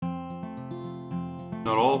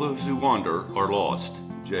Not all those who wander are lost.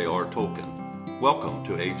 J.R. Tolkien. Welcome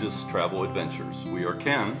to Aegis Travel Adventures. We are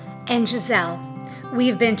Ken and Giselle. We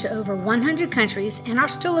have been to over 100 countries and are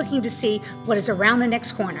still looking to see what is around the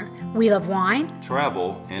next corner. We love wine,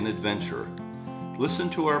 travel, and adventure. Listen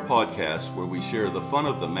to our podcast where we share the fun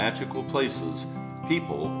of the magical places,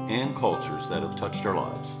 people, and cultures that have touched our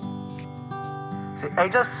lives.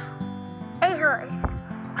 Aegis. Aegis.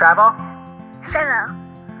 Travel. Travel.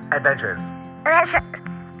 Adventures. Adventures.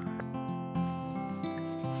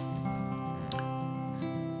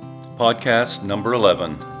 Podcast number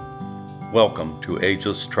 11. Welcome to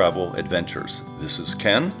Aegis Travel Adventures. This is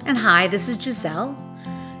Ken. And hi, this is Giselle.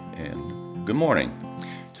 And good morning.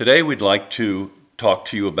 Today we'd like to talk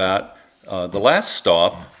to you about the last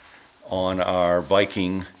stop on our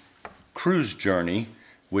Viking cruise journey,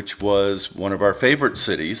 which was one of our favorite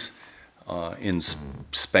cities in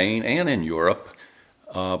Spain and in Europe,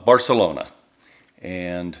 Barcelona.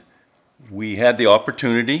 And we had the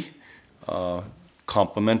opportunity,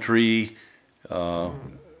 complimentary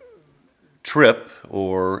trip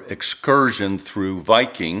or excursion through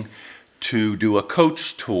Viking to do a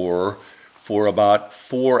coach tour for about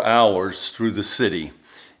 4 hours through the city.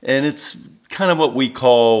 And it's kind of what we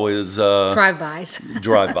call is drive-bys.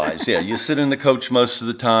 Drive-bys, yeah. You sit in the coach most of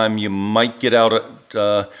the time. You might get out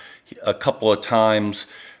a couple of times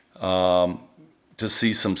to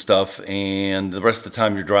see some stuff, and the rest of the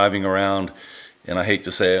time you're driving around, and I hate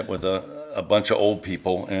to say it, with a bunch of old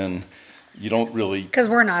people, and you don't really... Because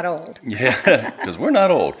we're not old. Yeah, because we're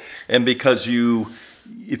not old. And because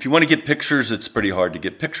if you want to get pictures, it's pretty hard to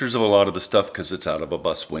get pictures of a lot of the stuff because it's out of a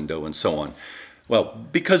bus window and so on. Well,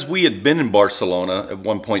 because we had been in Barcelona at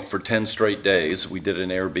one point for 10 straight days, we did an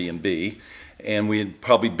Airbnb, and we had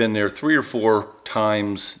probably been there 3 or 4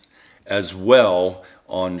 times as well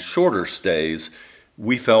on shorter stays.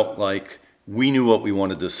 We felt like we knew what we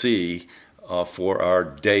wanted to see for our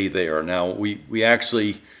day there. Now, we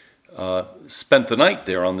actually spent the night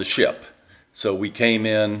there on the ship. So we came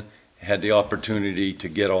in, had the opportunity to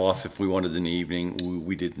get off if we wanted in the evening.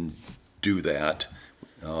 We didn't do that.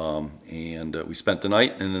 And we spent the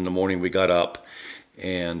night, and in the morning we got up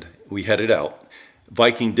and we headed out.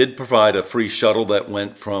 Viking did provide a free shuttle that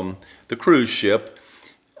went from the cruise ship,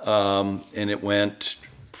 and it went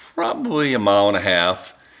probably 1.5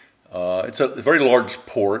 miles. It's a very large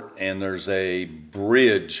port, and there's a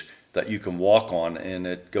bridge that you can walk on, and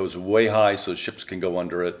it goes way high so ships can go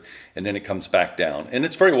under it, and then it comes back down. And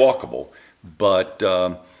it's very walkable, but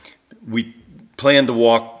we planned to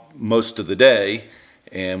walk most of the day,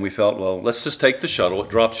 and we felt, well, let's just take the shuttle. It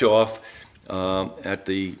drops you off at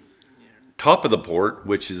the top of the port,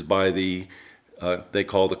 which is by they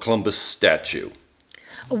call the Columbus statue.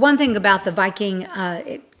 One thing about the Viking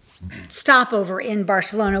stopover in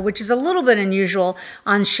Barcelona, which is a little bit unusual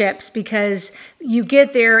on ships, because you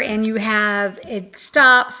get there and it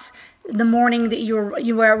stops the morning that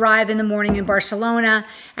you arrive in the morning in Barcelona,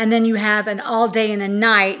 and then you have an all day and a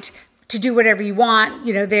night to do whatever you want,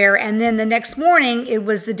 there. And then the next morning, it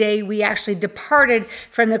was the day we actually departed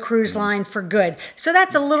from the cruise line for good. So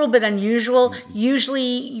that's a little bit unusual.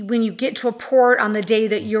 Usually when you get to a port on the day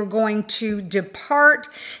that you're going to depart,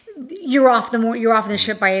 you're off the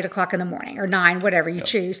ship by 8 o'clock in the morning or 9, whatever you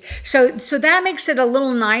choose. So that makes it a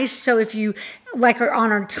little nice. So if you are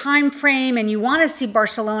on a time frame and you want to see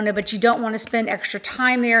Barcelona, but you don't want to spend extra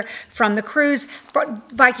time there from the cruise,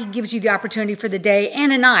 Viking gives you the opportunity for the day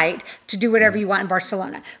and a night to do whatever you want in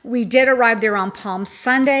Barcelona. We did arrive there on Palm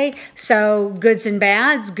Sunday, so goods and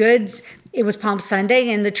bads. Goods, it was Palm Sunday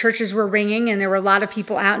and the churches were ringing and there were a lot of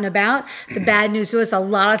people out and about. The bad news was a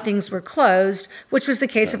lot of things were closed, which was the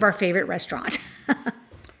case of our favorite restaurant.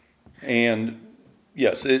 And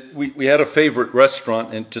yes, we had a favorite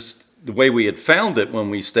restaurant, and just the way we had found it when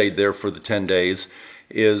we stayed there for the 10 days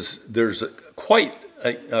is there's a quite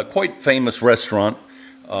famous restaurant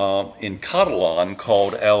in Catalan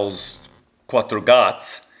called Els Quatre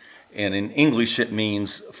Gats, and in English it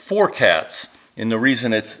means 4 cats. And the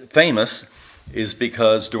reason it's famous is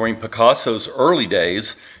because during Picasso's early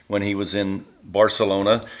days, when he was in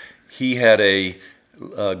Barcelona, he had a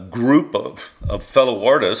group of fellow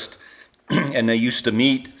artists, and they used to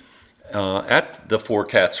meet at the 4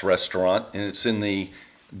 Cats restaurant, and it's in the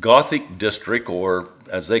Gothic district, or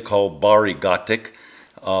as they call Barri Gothic,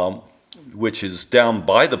 which is down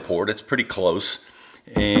by the port. It's pretty close,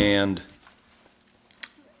 and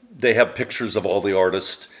they have pictures of all the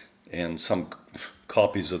artists and some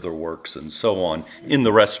copies of their works and so on in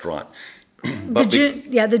the restaurant.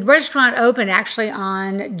 The restaurant opened actually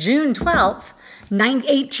on June 12th,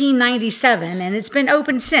 1897, and it's been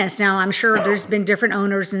open since. Now I'm sure there's been different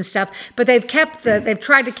owners and stuff, but they've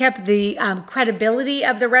tried to keep the credibility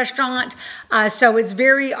of the restaurant. So it's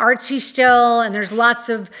very artsy still, and there's lots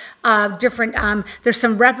of different. There's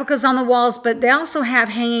some replicas on the walls, but they also have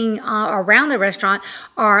hanging around the restaurant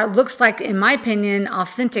looks like, in my opinion,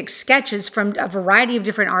 authentic sketches from a variety of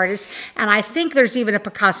different artists. And I think there's even a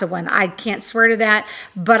Picasso one. I can't swear to that,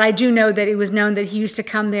 but I do know that it was known that he used to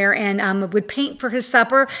come there and would paint for his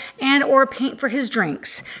supper and or paint for his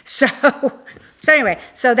drinks. So anyway,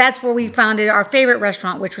 so that's where we founded our favorite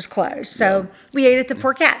restaurant, which was closed. So we ate at the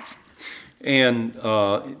Four Cats. And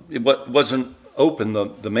it wasn't open.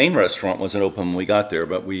 The main restaurant wasn't open when we got there,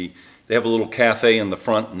 but they have a little cafe in the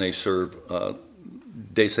front, and they serve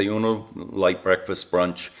desayuno, light breakfast,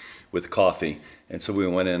 brunch with coffee. And so we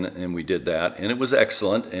went in and we did that, and it was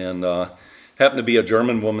excellent. And happened to be a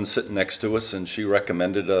German woman sitting next to us, and she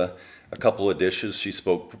recommended a couple of dishes. She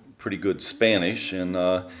spoke pretty good Spanish and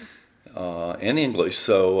English,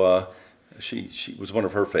 so she was one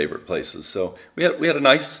of her favorite places. So we had a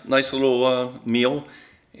nice little meal,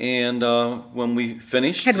 and when we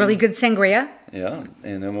finished, Had really good sangria. yeah,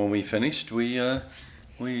 and then when we finished, we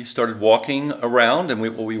started walking around, and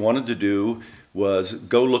what we wanted to do was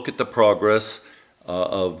go look at the progress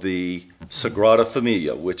of the Sagrada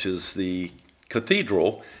Familia, which is the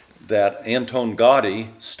cathedral that Anton Gaudi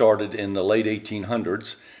started in the late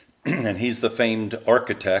 1800s, and he's the famed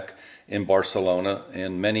architect in Barcelona,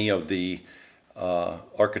 and many of the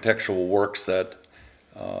architectural works that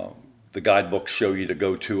the guidebooks show you to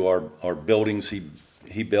go to are buildings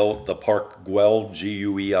he built. The Park Güell,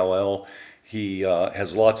 Guell. He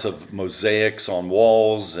has lots of mosaics on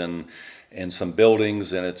walls and some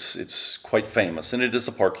buildings, and it's quite famous. And it is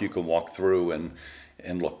a park you can walk through and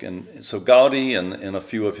look. And so Gaudi and a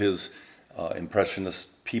few of his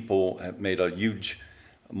impressionist people have made a huge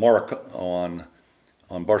mark on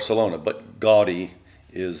Barcelona, but Gaudi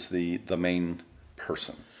is the main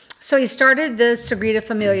person. So he started the Sagrada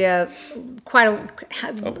Familia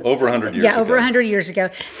Over 100 years ago. Yeah, over 100 years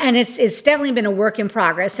ago. And it's definitely been a work in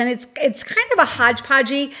progress. And it's kind of a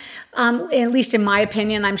hodgepodgey, at least in my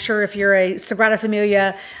opinion. I'm sure if you're a Sagrada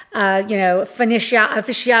Familia,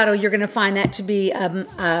 aficionado, you're going to find that to be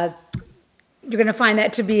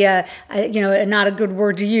a not a good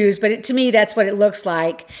word to use, but to me, that's what it looks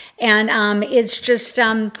like. And it's just,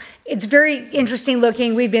 it's very interesting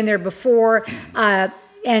looking. We've been there before.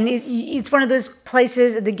 And it's one of those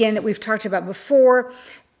places, again, that we've talked about before.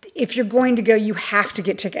 If you're going to go, you have to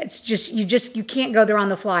get tickets. You can't go there on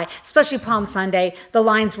the fly, especially Palm Sunday. The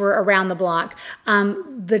lines were around the block.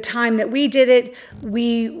 The time that we did it,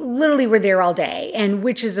 we literally were there all day, and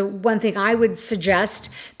which is one thing I would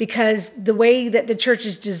suggest, because the way that the church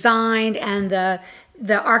is designed and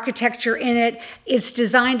the architecture in it, it's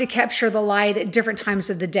designed to capture the light at different times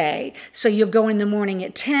of the day. So you'll go in the morning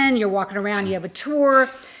at 10, you're walking around, you have a tour,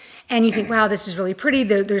 and you think, wow, this is really pretty.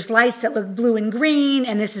 There's lights that look blue and green,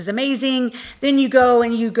 and this is amazing. Then you go,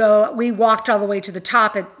 we walked all the way to the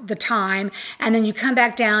top at the time, and then you come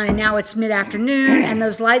back down, and now it's mid-afternoon, and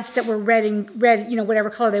those lights that were red, whatever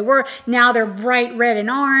color they were, now they're bright red and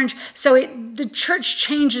orange. So the church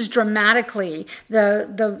changes dramatically.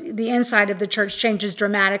 The inside of the church changes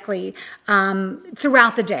dramatically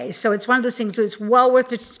throughout the day. So it's one of those things that it's well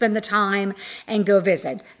worth it to spend the time and go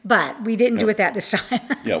visit. But we didn't do it that this time.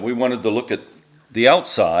 Yeah, we wanted to look at the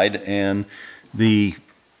outside, and the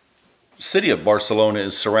city of Barcelona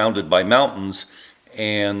is surrounded by mountains,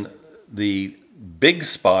 and the big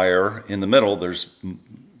spire in the middle, there's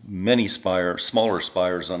many smaller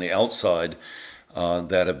spires on the outside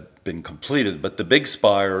that have been completed, but the big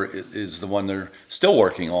spire is the one they're still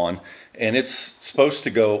working on, and it's supposed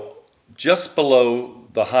to go just below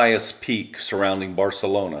the highest peak surrounding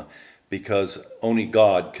Barcelona, because only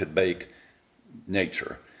God could make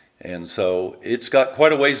nature. And so it's got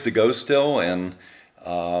quite a ways to go still, and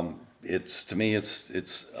it's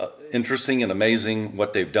interesting and amazing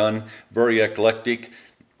what they've done. Very eclectic.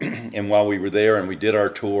 And while we were there and we did our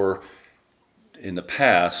tour in the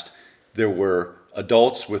past, there were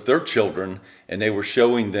adults with their children, and they were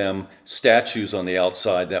showing them statues on the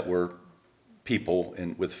outside that were people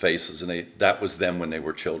with faces, and that was them when they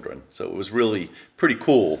were children. So it was really pretty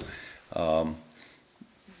cool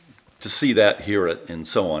to see that, hear it, and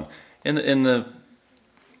so on. And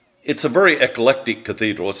it's a very eclectic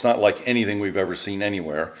cathedral. It's not like anything we've ever seen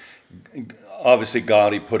anywhere. Obviously,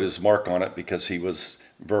 Gaudi put his mark on it because he was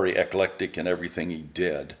very eclectic in everything he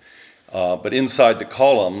did. But inside the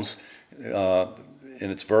columns, and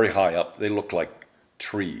it's very high up, they look like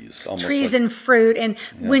trees, almost trees like, and fruit. And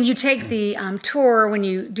when you take the tour, when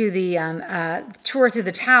you do the tour through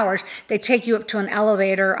the towers, they take you up to an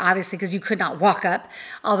elevator, obviously, because you could not walk up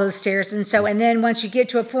all those stairs. And then once you get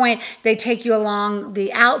to a point, they take you along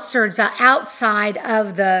the outside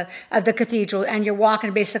of the cathedral, and you're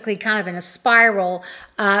walking basically kind of in a spiral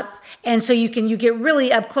up. And so you get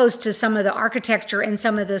really up close to some of the architecture and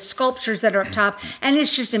some of the sculptures that are up top. And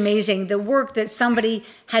it's just amazing the work that somebody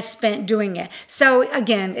has spent doing it. So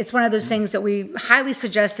again, it's one of those things that we highly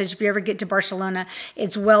suggest that if you ever get to Barcelona,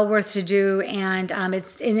 it's well worth to do. And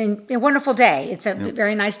it's a wonderful day. It's a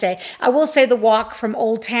very nice day. I will say the walk from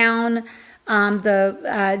Old Town, to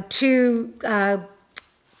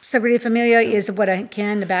Sagrada Familia is what I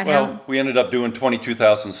can about how. well, we ended up doing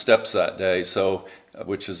 22,000 steps that day, so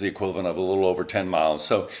which is the equivalent of a little over 10 miles.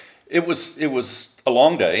 So it was a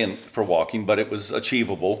long day and for walking, but it was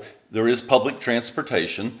achievable. There is public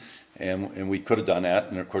transportation, and we could have done that.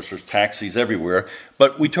 And of course, there's taxis everywhere.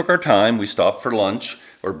 But we took our time. We stopped for lunch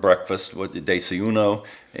or breakfast, desayuno,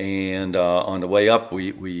 and on the way up,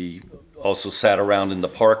 we also sat around in the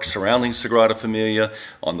park surrounding Sagrada Familia.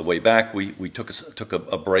 On the way back, we took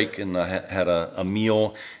a break and had a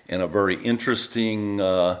meal in a very interesting.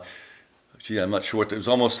 I'm not sure what it was.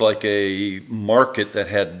 Almost like a market that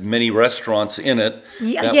had many restaurants in it.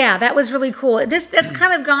 Yeah, that was really cool. That's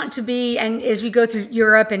kind of gotten to be, and as we go through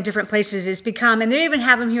Europe and different places, it's become, and they even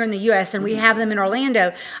have them here in the U.S. and we have them in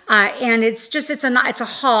Orlando. And it's a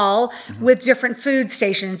hall with different food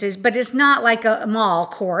stations, but it's not like a mall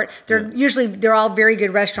court. They're all very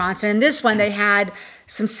good restaurants. And in this one, they had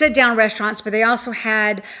some sit-down restaurants, but they also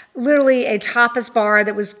had literally a tapas bar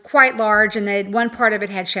that was quite large, and one part of it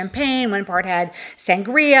had champagne, one part had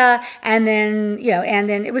sangria, and then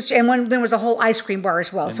there was a whole ice cream bar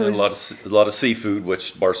as well. And so it was a lot of seafood,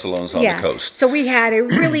 which Barcelona's on the coast. So we had a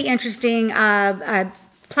really interesting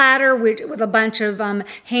platter with a bunch of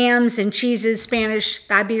hams and cheeses, Spanish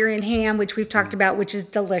Iberian ham, which we've talked about, which is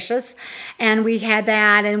delicious. And we had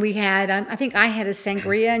that, and we had, I think I had a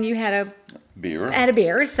sangria, and you had a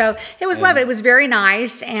beer. So it was lovely. It was very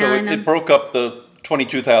nice. And so it broke up the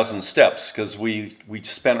 22,000 steps because we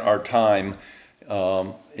spent our time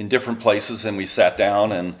in different places, and we sat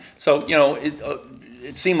down. And so,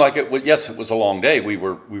 it seemed like it was a long day. We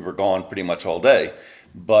were gone pretty much all day.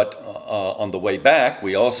 But on the way back,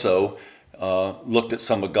 we also looked at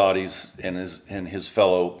some of Gaudi's and his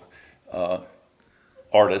fellow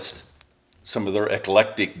artists, some of their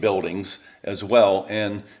eclectic buildings as well,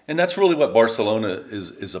 and that's really what Barcelona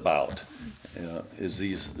is about. Is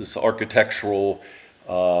this architectural,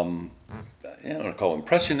 I don't know, call it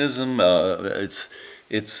impressionism.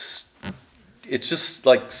 It's just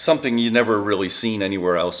like something you never really seen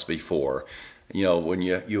anywhere else before. When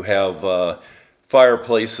you have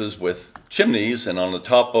fireplaces with chimneys, and on the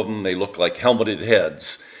top of them they look like helmeted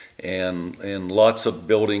heads, and lots of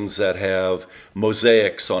buildings that have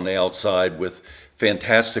mosaics on the outside with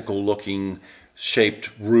fantastical looking shaped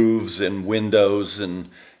roofs and windows and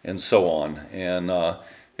so on. And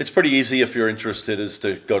it's pretty easy if you're interested is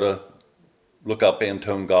to look up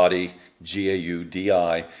Anton Gaudi,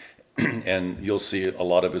 Gaudi, and you'll see a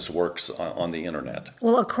lot of his works on the internet.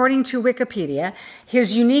 Well, according to Wikipedia,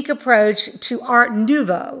 his unique approach to Art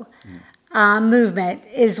Nouveau movement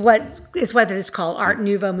is what it is called, Art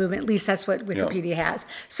Nouveau movement. At least that's what Wikipedia has.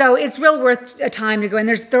 So it's real worth a time to go. And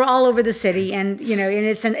they're all over the city, and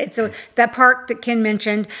that park that Ken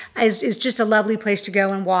mentioned is just a lovely place to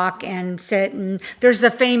go and walk and sit. And there's a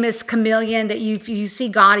famous chameleon that if you see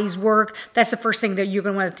Gaudi's work, that's the first thing that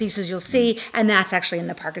one of the pieces you'll see, and that's actually in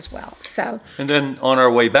the park as well. So. And then on our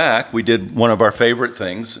way back, we did one of our favorite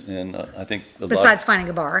things, and I think besides finding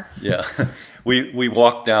a bar. Yeah, we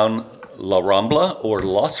walked down La Rambla or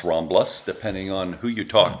Las Ramblas, depending on who you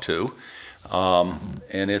talk to.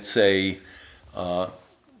 And it's a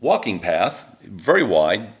walking path, very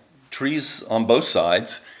wide, trees on both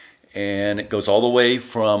sides, and it goes all the way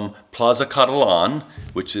from Plaza Catalan,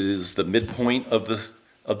 which is the midpoint of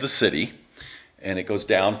the city, and it goes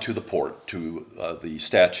down to the port, to the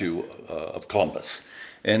statue of Columbus.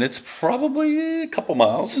 And it's probably a couple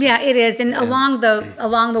miles. Yeah, it is. And along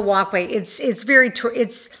the walkway, it's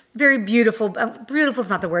very beautiful. Beautiful is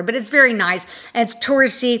not the word, but it's very nice, and it's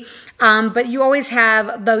touristy. But you always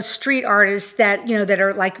have those street artists that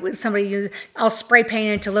are like somebody all spray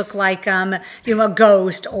painted to look like a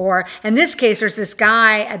ghost. Or in this case, there's this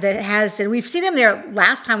guy that has, and we've seen him there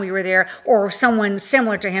last time we were there, or someone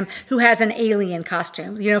similar to him who has an alien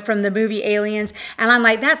costume, from the movie Aliens. And I'm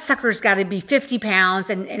like, that sucker's got to be 50 pounds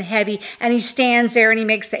and heavy, and he stands there and he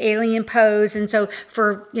makes the alien pose. And so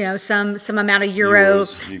for some amount of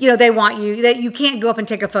euros they want you that you can't go up and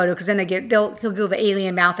take a photo because then he'll go the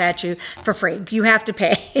alien mouth at you for free. You have to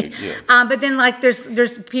pay. But then like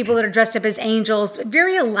there's people that are dressed up as angels,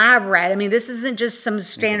 very elaborate. I mean, this isn't just some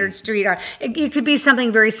standard street art. It could be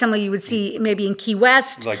something very similar you would see maybe in Key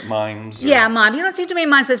West, like mimes. Yeah, mime. You don't see too many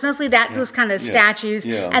mimes, but it's mostly those kind of statues.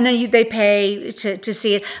 Yeah. And then they pay to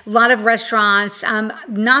see it. A lot of restaurants.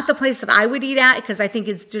 Not the place that I would eat at because I think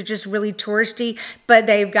they're just really touristy. But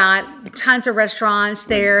they've got tons of restaurants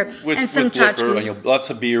there and some liquor, lots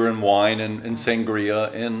of beer and wine and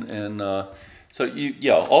sangria and so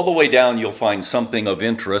all the way down you'll find something of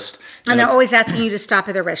interest. And they're always asking you to stop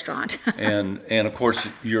at their restaurant. and of course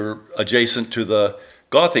you're adjacent to the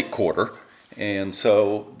Gothic Quarter, and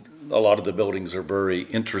so a lot of the buildings are very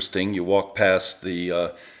interesting. You walk past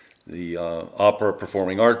the Opera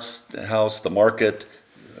Performing Arts House, the market,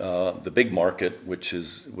 the big market, which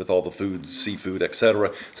is with all the food, seafood,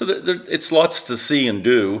 etc. So it's lots to see and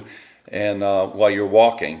do, and while you're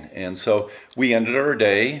walking. And so we ended our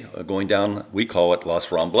day going down, we call it Las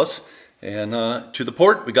Ramblas, and to the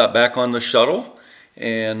port. We got back on the shuttle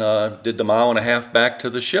and did the 1.5 miles back to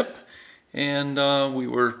the ship. And we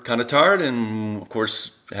were kind of tired, and of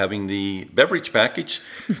course, having the beverage package,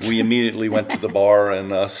 we immediately went to the bar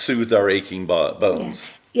and soothed our aching bones.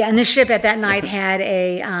 Yeah, and the ship at that night had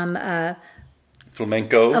a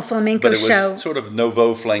flamenco. A flamenco but it was show. Sort of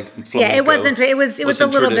nouveau flamenco. Yeah, it wasn't. It was a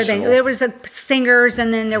little bit. There was singers,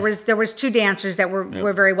 and then there was 2 dancers that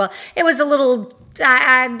were very well. It was a little.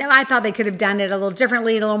 I thought they could have done it a little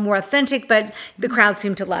differently, a little more authentic, but the crowd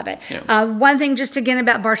seemed to love it. Yeah. One thing, just again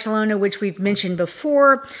about Barcelona, which we've mentioned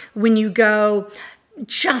before, when you go,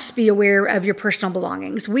 just be aware of your personal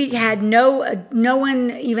belongings. We had no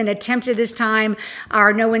one even attempted this time,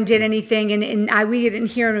 or no one did anything, and we didn't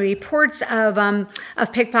hear any reports of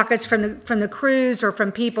pickpockets from the cruise or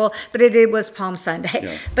from people, but it was Palm Sunday.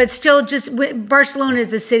 Yeah. But still, Barcelona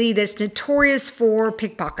is a city that's notorious for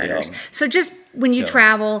pickpocketers. Yeah. So just when you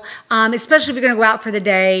travel, especially if you're going to go out for the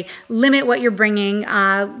day, limit what you're bringing.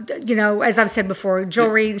 As I've said before,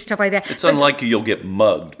 jewelry and stuff like that. It's unlikely you'll get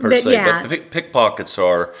mugged per se, yeah. but pickpockets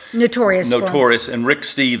are notorious. And Rick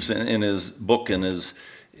Steves in his book and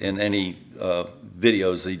in any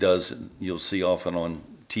videos he does, you'll see often on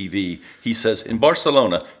TV, he says, in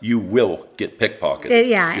Barcelona, you will get pickpocketed. If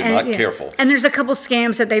you're not careful. And there's a couple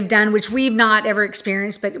scams that they've done, which we've not ever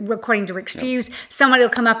experienced, but according to Rick Steves, somebody will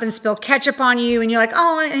come up and spill ketchup on you, and you're like,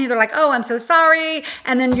 oh, and they're like, oh, I'm so sorry.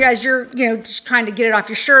 And then as you're, just trying to get it off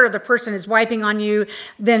your shirt, or the person is wiping on you,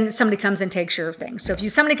 then somebody comes and takes your thing. So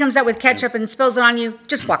if somebody comes out with ketchup and spills it on you,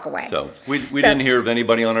 just walk away. So we didn't hear of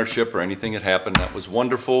anybody on our ship or anything that happened. That was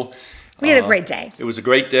wonderful. We had a great day. It was a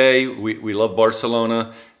great day. We love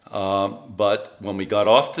Barcelona. But when we got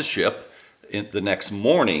off the ship the next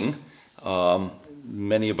morning,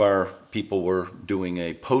 many of our people were doing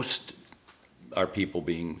our people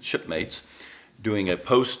being shipmates, doing a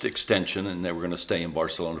post extension, and they were going to stay in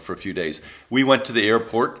Barcelona for a few days. We went to the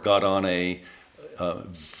airport, got on a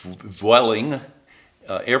Vueling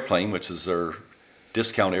airplane, which is their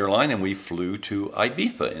discount airline, and we flew to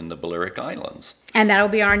Ibiza in the Balearic Islands. And that'll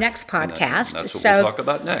be our next podcast. That's what we'll talk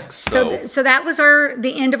about next. So that was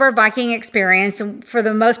the end of our Viking experience. And for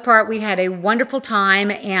the most part, we had a wonderful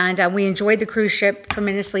time, and we enjoyed the cruise ship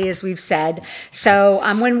tremendously, as we've said. So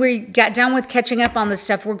when we got done with catching up on this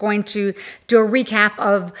stuff, we're going to do a recap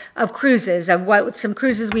of cruises, of what some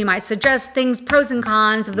cruises we might suggest, things, pros and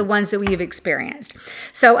cons of the ones that we have experienced.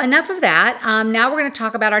 So enough of that. Now we're going to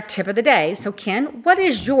talk about our tip of the day. So Ken, what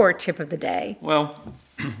is your tip of the day? Well,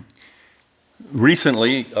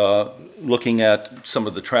 recently, looking at some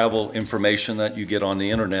of the travel information that you get on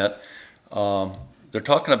the internet, they're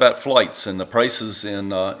talking about flights, and the prices in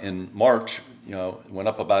March, went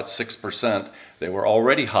up about 6%. They were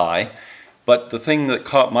already high, but the thing that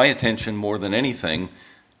caught my attention more than anything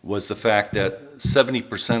was the fact that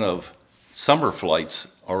 70% of summer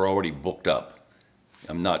flights are already booked up.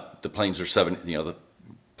 The planes are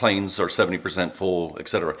 70% full,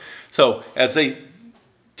 etc. So as they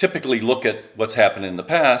typically look at what's happened in the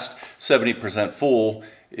past, 70% full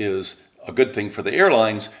is a good thing for the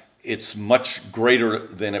airlines. It's much greater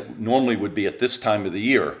than it normally would be at this time of the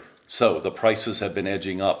year. So the prices have been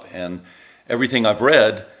edging up, and everything I've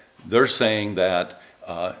read, they're saying that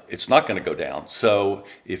it's not going to go down. So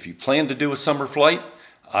if you plan to do a summer flight,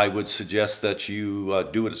 I would suggest that you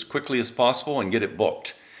do it as quickly as possible and get it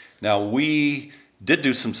booked. Now, we did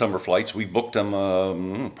do some summer flights. We booked them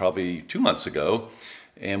probably 2 months ago.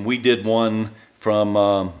 And we did one from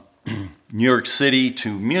New York City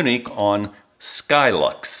to Munich on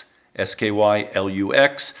Skylux,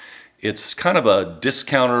 Skylux. It's kind of a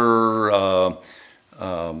discounter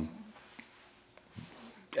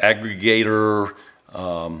aggregator,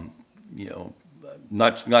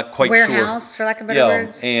 not quite sure. Warehouse, for lack of better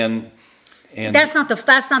words. and That's not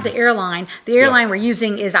the airline. The airline we're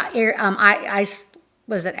using is Air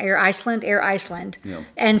Iceland? Air Iceland. Yeah.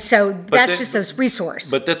 And so that's that- just a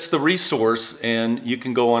resource. But that's the resource, and you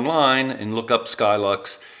can go online and look up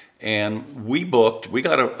Skylux. And we got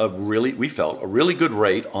we felt a really good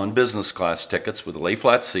rate on business class tickets with lay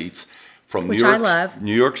flat seats from Which I love.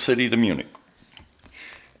 New York City to Munich.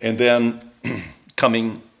 And then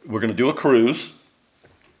we're going to do a cruise,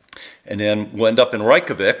 and then we'll end up in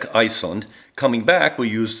Reykjavik, Iceland. Coming back, we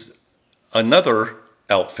used another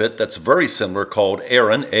outfit that's very similar called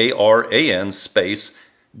Aran, ARAN space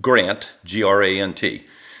Grant, GRANT.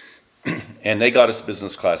 And they got us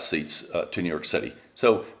business class seats to New York City.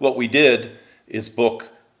 So what we did is book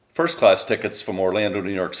first class tickets from Orlando to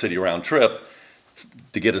New York City round trip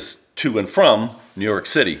to get us to and from New York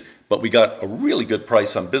City. But we got a really good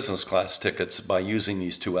price on business class tickets by using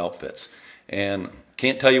these two outfits. And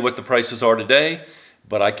can't tell you what the prices are today,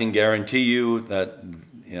 but I can guarantee you that,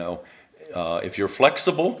 if you're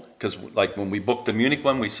flexible, because like when we booked the Munich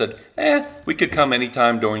one, we said, we could come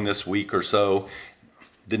anytime during this week or so.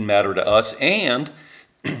 Didn't matter to us. And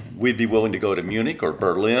we'd be willing to go to Munich or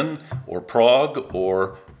Berlin or Prague,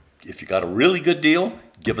 or if you got a really good deal,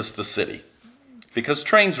 give us the city. Because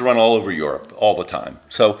trains run all over Europe all the time.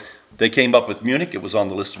 So they came up with Munich. It was on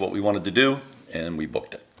the list of what we wanted to do, and we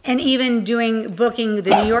booked it. And even booking the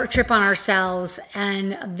New York trip on ourselves,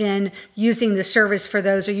 and then using the service for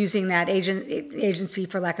those, or using that agency,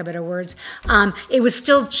 for lack of better words, it was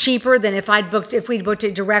still cheaper than if we'd booked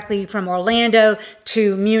it directly from Orlando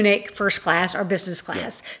to Munich, first class or business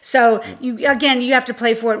class. Yeah. So you have to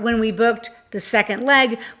play for it. When we booked the second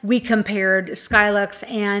leg, we compared Skylux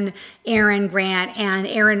and Aran Grant, and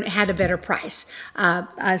Aran had a better price.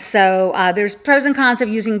 So there's pros and cons of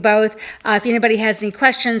using both. If anybody has any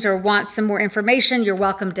questions or wants some more information, you're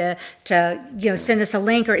welcome to send us a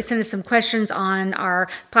link or send us some questions on our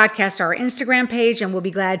podcast or our Instagram page, and we'll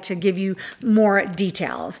be glad to give you more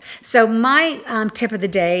details. So my tip of the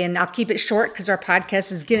day, and I'll keep it short because our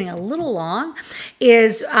podcast is getting a little long,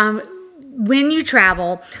 is when you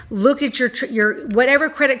travel, look at your whatever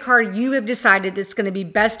credit card you have decided that's going to be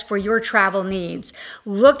best for your travel needs.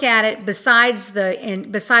 Look at it besides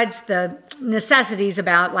the necessities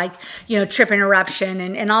about trip interruption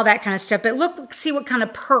and all that kind of stuff. But see what kind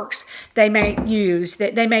of perks they may use,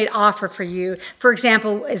 that they may offer for you. For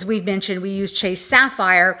example, as we've mentioned, we use Chase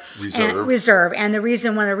Sapphire Reserve, and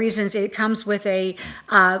one of the reasons it comes with a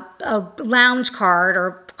lounge card,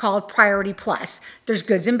 or called Priority Plus. There's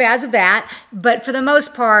goods and bads of that, but for the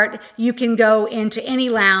most part, you can go into any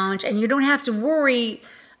lounge and you don't have to worry.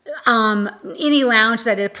 Any lounge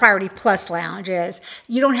that a Priority Plus lounge is,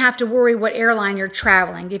 you don't have to worry what airline you're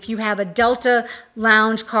traveling. If you have a Delta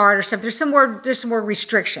lounge card or stuff, there's some more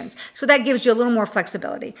restrictions. So that gives you a little more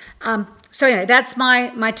flexibility. So anyway, that's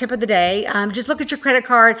my tip of the day. Just look at your credit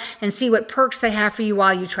card and see what perks they have for you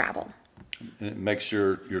while you travel. It makes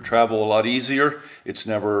your travel a lot easier. It's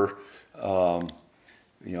never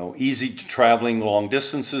easy traveling long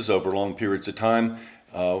distances over long periods of time.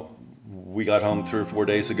 We got home 3 or 4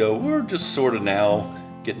 days ago. We're just sort of now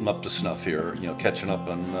getting up to snuff here, catching up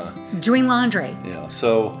on doing laundry. Yeah.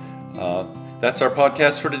 So that's our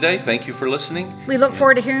podcast for today. Thank you for listening. We look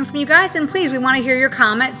forward to hearing from you guys, and please, we want to hear your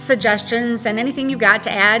comments, suggestions, and anything you've got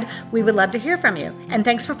to add. We would love to hear from you. And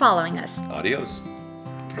thanks for following us. Adios.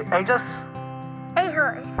 Angels,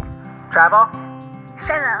 Ahorse. travel,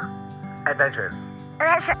 Travel. adventures.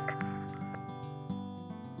 Adventure.